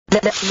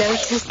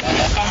Lotus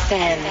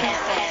FM.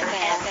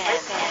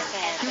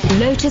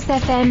 Lotus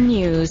FM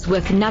News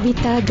with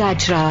Navitha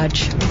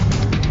Gajraj.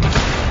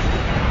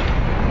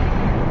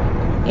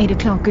 8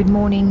 o'clock, good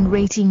morning.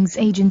 Ratings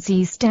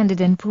agency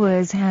Standard &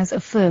 Poor's has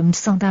affirmed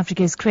South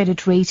Africa's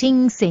credit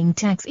rating, saying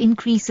tax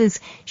increases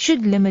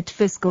should limit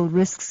fiscal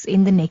risks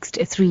in the next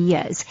 3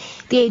 years.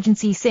 The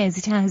agency says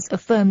it has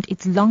affirmed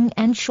its long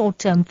and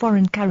short-term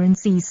foreign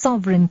currency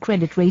sovereign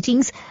credit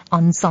ratings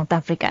on South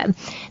Africa.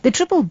 The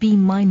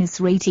BBB-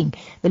 rating,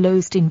 the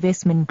lowest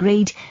investment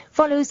grade,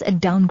 follows a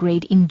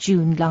downgrade in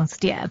June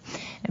last year.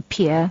 A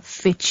peer,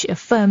 Fitch,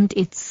 affirmed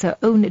its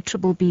own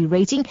BBB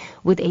rating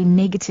with a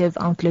negative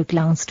outlook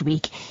last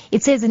week.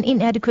 It says an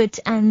inadequate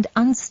and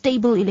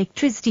unstable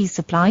electricity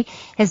supply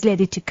has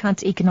led it to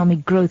cut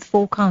economic growth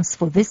forecasts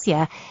for this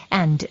year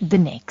and the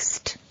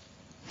next.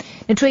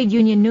 The trade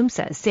union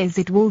NUMSA says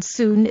it will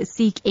soon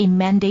seek a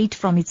mandate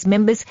from its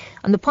members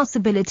on the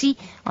possibility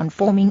on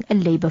forming a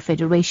labour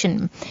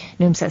federation.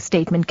 NUMSA's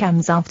statement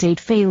comes after it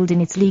failed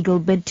in its legal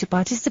bid to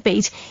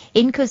participate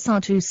in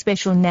COSATU's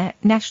special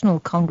National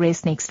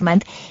Congress next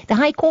month. The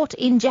High Court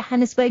in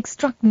Johannesburg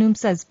struck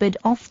NUMSA's bid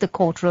off the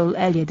court roll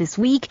earlier this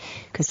week.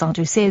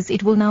 COSATU says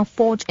it will now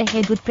forge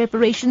ahead with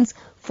preparations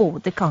for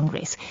the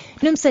Congress.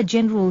 NUMSA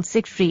General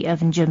Secretary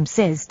Irvin Jim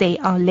says they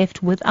are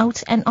left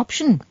without an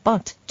option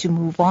but to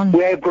move on.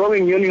 We're a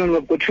growing union.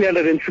 We've got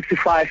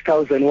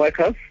 365,000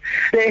 workers.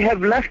 They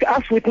have left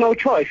us with no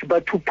choice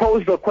but to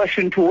pose the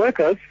question to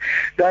workers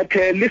that,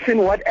 listen,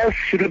 what else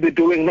should we be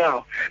doing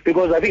now?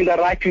 Because I think the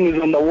writing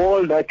is on the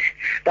wall that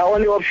the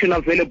only option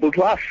available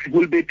to us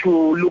will be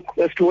to look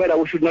as to whether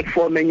we should not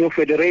form a new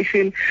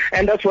federation.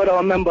 And that's what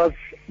our members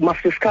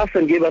must discuss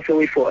and give us a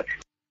way forward.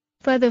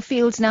 Further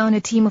afield now, and a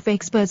team of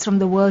experts from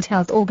the World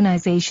Health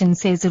Organization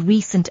says a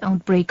recent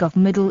outbreak of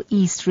Middle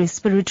East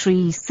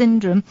respiratory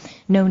syndrome,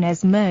 known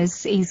as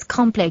MERS, is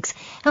complex.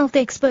 Health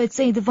experts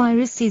say the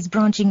virus is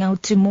branching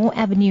out to more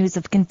avenues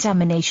of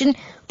contamination.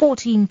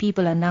 14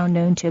 people are now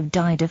known to have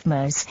died of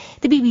MERS.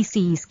 The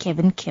BBC's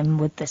Kevin Kim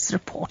with this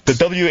report. The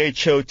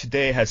WHO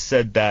today has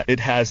said that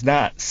it has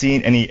not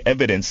seen any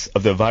evidence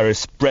of the virus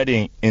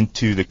spreading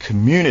into the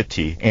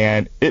community,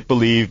 and it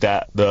believed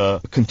that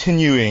the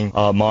continuing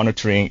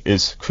monitoring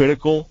is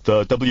critical.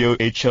 The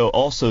WHO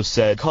also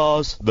said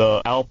because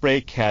the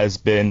outbreak has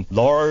been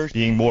large,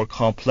 being more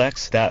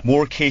complex, that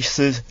more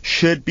cases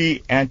should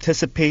be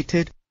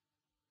anticipated.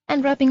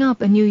 And wrapping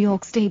up, a New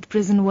York State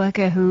prison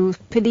worker who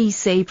police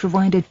say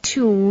provided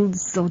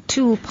tools or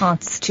tool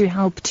parts to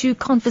help two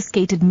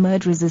confiscated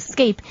murderers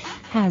escape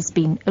has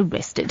been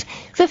arrested.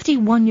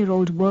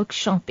 51-year-old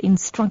workshop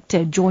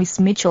instructor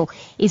Joyce Mitchell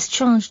is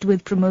charged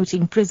with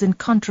promoting prison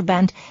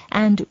contraband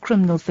and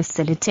criminal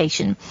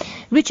facilitation.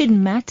 Richard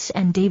Matt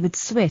and David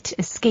Sweat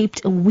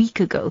escaped a week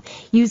ago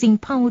using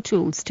power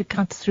tools to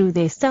cut through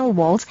their cell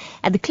walls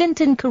at the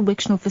Clinton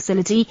Correctional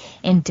Facility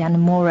in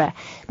Dannemora.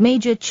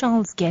 Major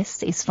Charles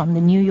Guest is from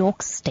the New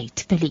York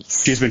State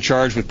Police. She's been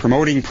charged with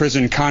promoting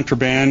prison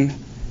contraband,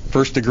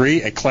 first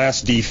degree, a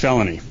Class D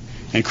felony,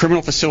 and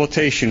criminal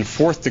facilitation,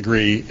 fourth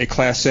degree, a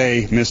Class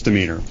A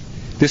misdemeanor.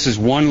 This is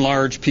one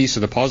large piece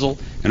of the puzzle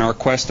in our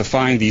quest to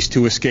find these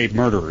two escaped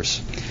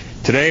murderers.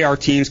 Today, our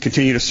teams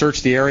continue to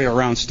search the area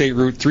around State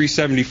Route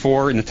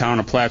 374 in the town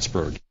of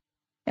Plattsburgh.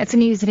 That's the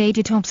news at 8.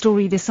 Your top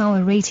story this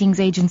hour.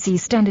 Ratings agency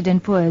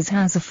Standard & Poor's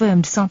has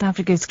affirmed South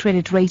Africa's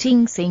credit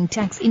rating, saying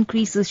tax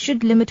increases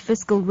should limit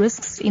fiscal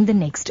risks in the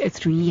next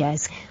 3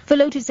 years. For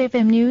Lotus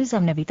FM News,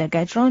 I'm Navitha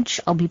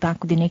Gajraj. I'll be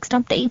back with the next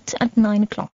update at 9 o'clock.